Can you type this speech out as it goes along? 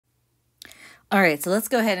All right, so let's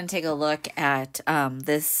go ahead and take a look at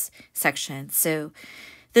this section. So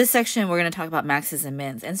this section, we're going to talk about maxes and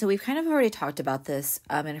mins. And so we've kind of already talked about this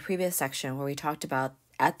in a previous section where we talked about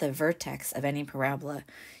at the vertex of any parabola,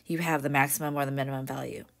 you have the maximum or the minimum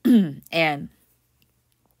value. And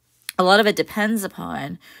a lot of it depends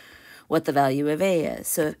upon what the value of A is.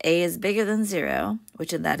 So if A is bigger than 0,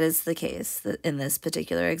 which that is the case in this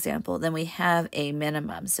particular example, then we have a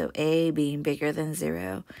minimum. So A being bigger than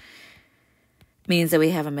 0 means that we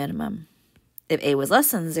have a minimum. If A was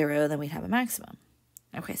less than 0, then we'd have a maximum.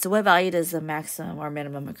 Okay, so what value does the maximum or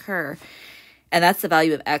minimum occur? And that's the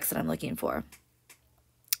value of x that I'm looking for.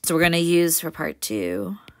 So we're going to use for part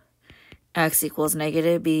 2, x equals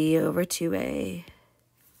negative b over 2a.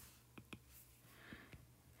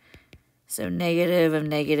 So negative of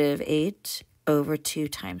negative 8 over 2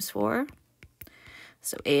 times 4.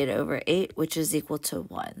 So 8 over 8, which is equal to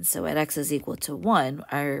 1. So at x is equal to 1,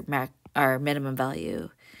 our minimum value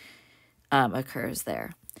occurs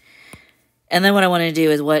there. And then what I want to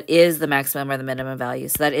do is what is the maximum or the minimum value?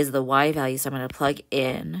 So that is the y value. So I'm going to plug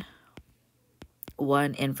in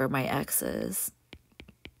 1 in for my x's.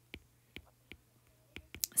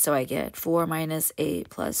 So I get 4 minus 8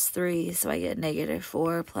 plus 3. So I get negative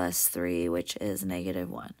 4 plus 3, which is negative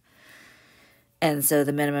 1. And so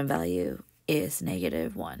the minimum value is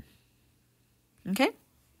negative 1. Okay?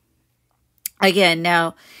 Again,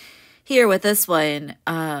 now here with this one,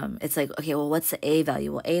 it's like, okay, well, what's the a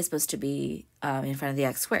value? Well, a is supposed to be in front of the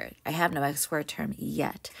x squared. I have no x squared term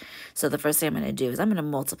yet. So the first thing I'm going to do is I'm going to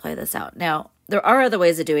multiply this out. Now, there are other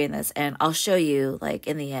ways of doing this, and I'll show you, like,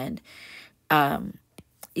 in the end.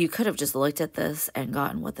 You could have just looked at this and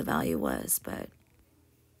gotten what the value was, but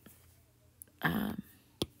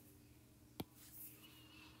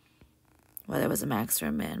whether it was a max or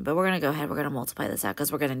a min. But we're going to go ahead, we're going to multiply this out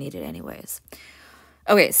because we're going to need it anyways.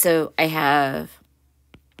 Okay, so I'm going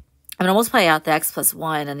to multiply out the x plus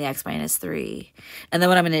 1 and the x minus 3. And then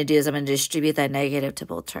what I'm going to do is I'm going to distribute that negative to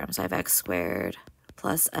both terms. So I have x squared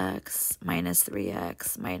plus x minus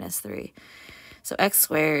 3x minus 3. So x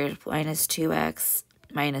squared minus 2x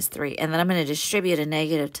minus 3. And then I'm going to distribute a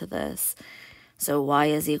negative to this. So y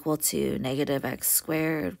is equal to negative x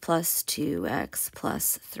squared plus 2x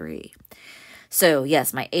plus 3. So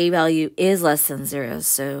yes, my a value is less than 0.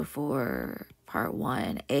 So for part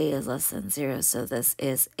 1, a is less than 0. So this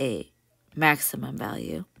is a maximum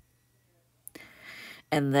value.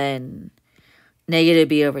 And then negative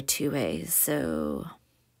b over 2a. So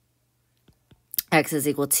x is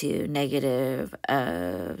equal to negative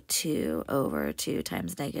 2 over 2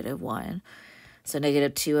 times negative 1. So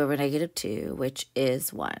negative 2 over negative 2, which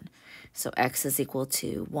is 1. So x is equal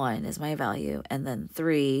to 1 is my value. And then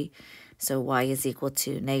 3, so y is equal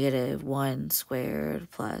to negative 1 squared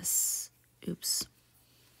plus,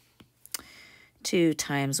 2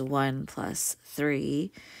 times 1 plus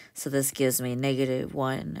 3. So this gives me negative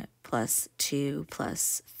 1 plus 2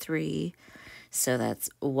 plus 3. So that's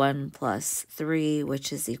 1 plus 3,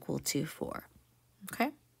 which is equal to 4. Okay?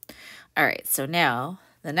 All right, so now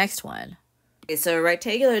the next one. Okay, so a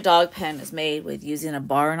rectangular dog pen is made with using a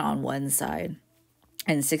barn on one side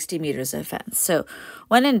and 60 meters of fence. So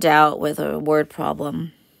when in doubt with a word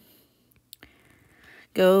problem,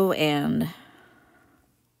 go and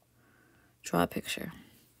draw a picture.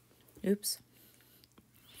 Oops.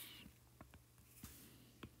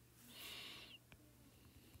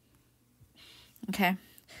 Okay.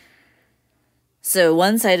 So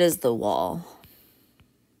one side is the wall.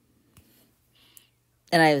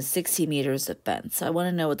 And I have 60 meters of fence. So I want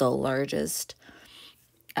to know what the largest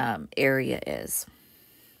area is.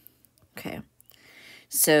 Okay.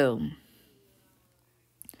 So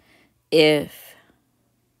if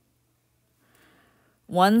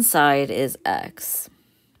one side is x,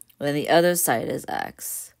 then the other side is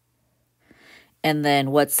x. And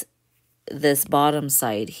then what's this bottom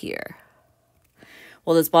side here?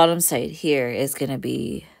 Well, this bottom side here is going to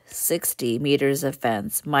be 60 meters of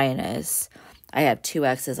fence minus, I have 2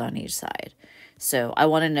 x's on each side. So I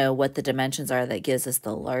want to know what the dimensions are that gives us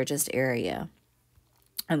the largest area.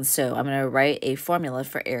 And so I'm going to write a formula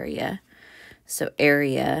for area. So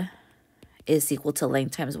area is equal to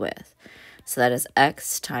length times width. So that is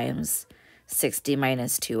x times 60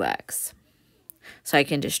 minus 2x. So I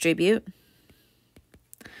can distribute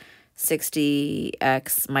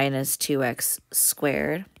 60x minus 2x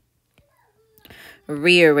squared.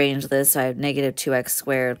 Rearrange this, so I have negative 2x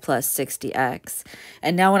squared plus 60x.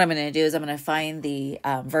 And now what I'm going to do is I'm going to find the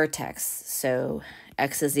vertex. So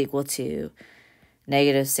x is equal to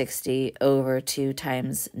negative 60 over 2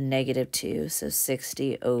 times negative 2. So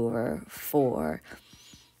 60 over 4,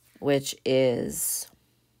 which is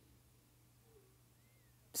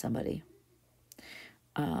somebody.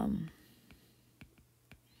 My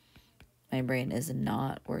brain is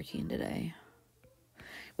not working today.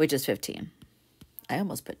 Which is 15. I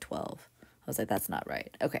almost put 12. I was like, that's not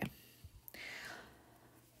right. Okay.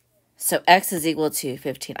 So x is equal to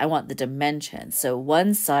 15. I want the dimension. So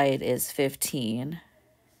one side is 15.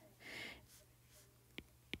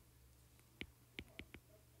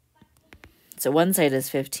 So one side is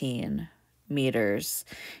 15 meters.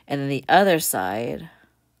 And then the other side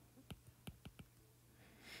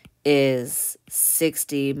is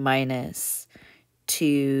 60 minus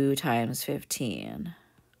 2 times 15.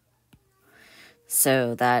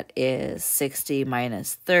 So that is 60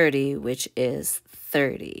 minus 30, which is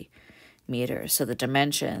 30 meters. So the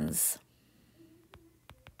dimensions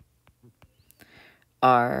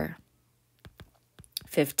are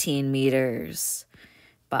 15 meters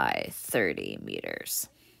by 30 meters.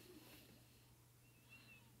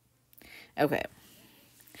 Okay.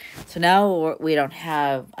 So now we don't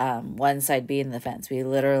have one side being the fence. We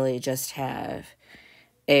literally just have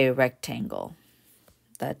a rectangle.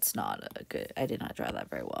 That's not a good... I did not draw that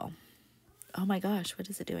very well. Oh my gosh, what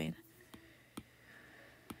is it doing?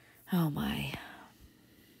 Oh my.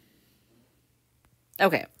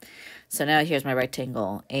 Okay, so now here's my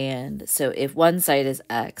rectangle. And so if one side is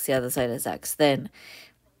x, the other side is x, then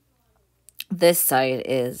this side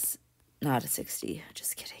is not a 60.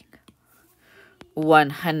 Just kidding.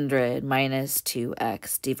 100 minus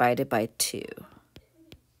 2x divided by 2.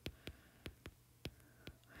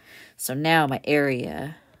 So now my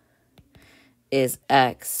area is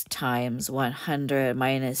x times 100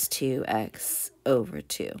 minus 2x over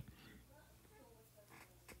 2.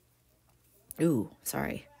 Ooh,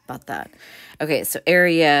 sorry about that. Okay, so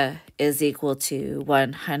area is equal to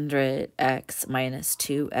 100x minus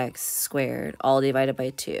 2x squared, all divided by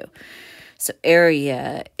 2. So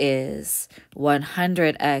area is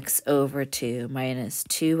 100x over 2 minus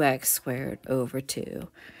 2x squared over 2.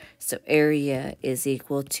 So area is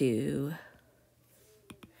equal to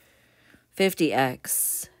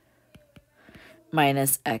 50x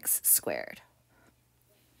minus x squared.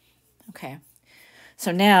 Okay.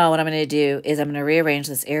 So now what I'm going to do is I'm going to rearrange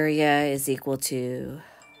this. Area is equal to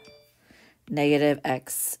negative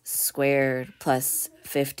x squared plus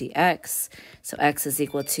 50x. So x is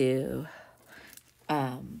equal to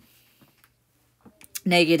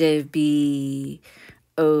negative b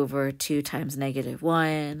over 2 times negative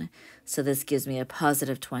 1. So this gives me a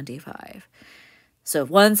positive 25. So if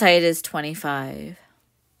one side is 25,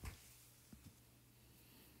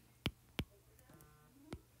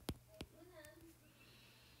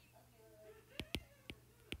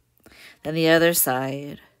 then the other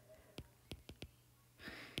side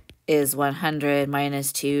is 100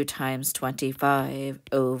 minus 2 times 25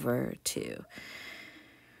 over 2.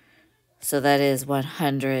 So that is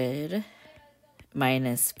 100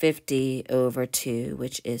 minus 50 over 2,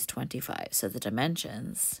 which is 25. So the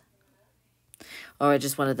dimensions, or I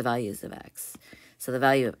just wanted the values of x. So the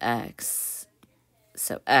value of x,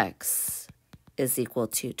 so x is equal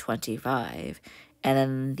to 25, and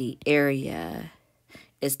then the area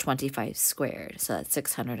is 25 squared. So that's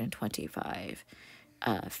 625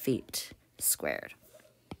 feet squared.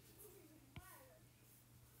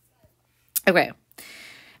 Okay.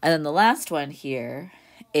 And then the last one here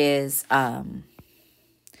is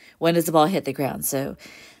when does the ball hit the ground? So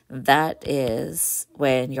that is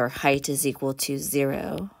when your height is equal to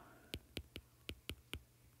 0.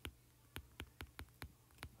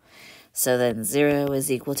 So then 0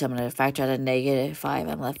 is equal to, I'm going to factor out a negative 5.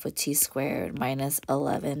 I'm left with t squared minus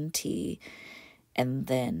 11t. And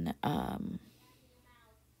then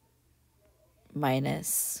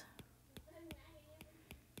minus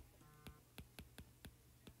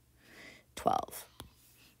 12.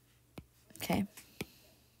 Okay.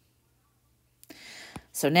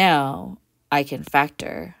 So now I can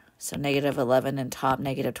factor. So negative 11 in top,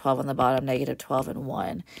 negative 12 on the bottom, negative 12 and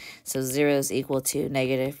 1. So 0 is equal to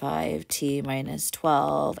negative 5t minus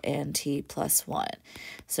 12 and t plus 1.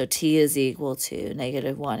 So t is equal to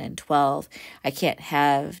negative 1 and 12. I can't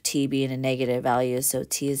have t being a negative value, so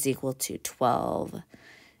t is equal to 12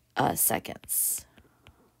 seconds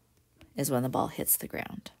is when the ball hits the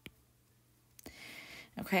ground.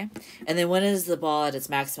 Okay, and then when is the ball at its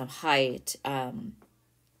maximum height?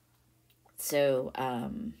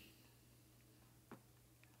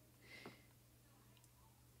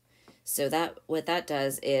 So that what that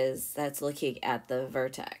does is that's looking at the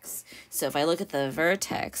vertex. So if I look at the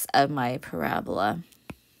vertex of my parabola,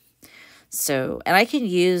 so, and I can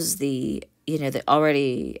use the, the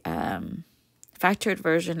already factored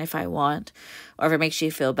version if I want, or if it makes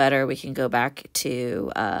you feel better, we can go back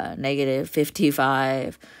to negative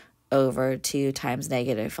 55 over 2 times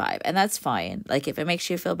negative 5. And that's fine. Like, if it makes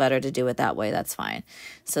you feel better to do it that way, that's fine.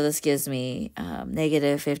 So this gives me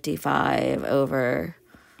negative 55 over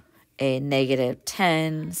a negative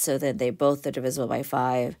 10. So then they both are divisible by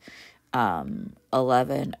 5.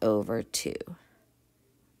 11 over 2.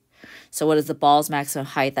 So what is the ball's maximum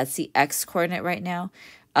height? That's the x coordinate right now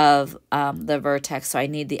of the vertex. So I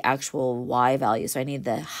need the actual y value. So I need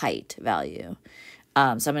the height value. So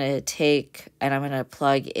I'm going to take, and I'm going to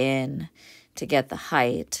plug in to get the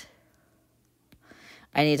height.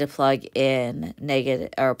 I need to plug in negative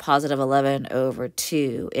or positive 11 over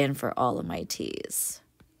 2 in for all of my t's.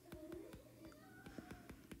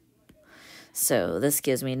 So this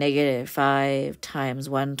gives me negative 5 times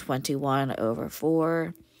 121 over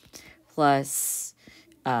 4 plus,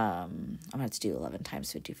 I'm going to have to do 11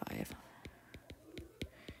 times 55.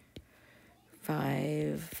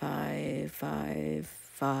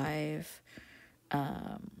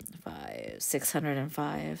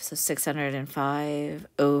 605. So 605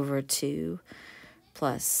 over 2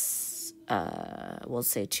 plus, we'll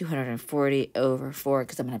say 240 over 4,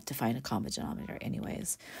 because I'm going to have to find a common denominator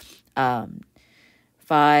anyways. 5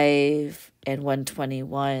 and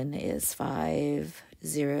 121 is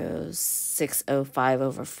 605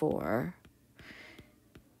 over 4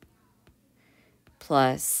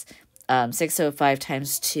 plus 605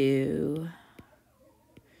 times 2,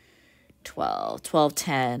 12.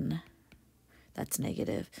 1210, that's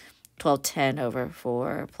negative. 1210 over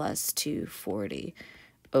 4 plus 240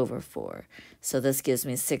 over 4. So this gives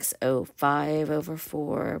me 605 over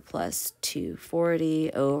 4 plus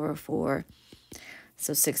 240 over 4.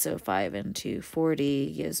 So 605 and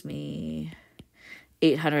 240 gives me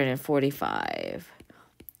 845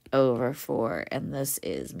 over 4, and this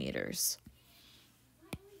is meters.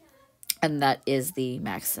 And that is the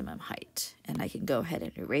maximum height. And I can go ahead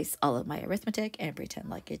and erase all of my arithmetic and pretend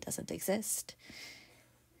like it doesn't exist.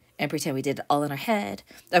 And pretend we did it all in our head.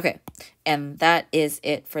 Okay, and that is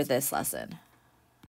it for this lesson.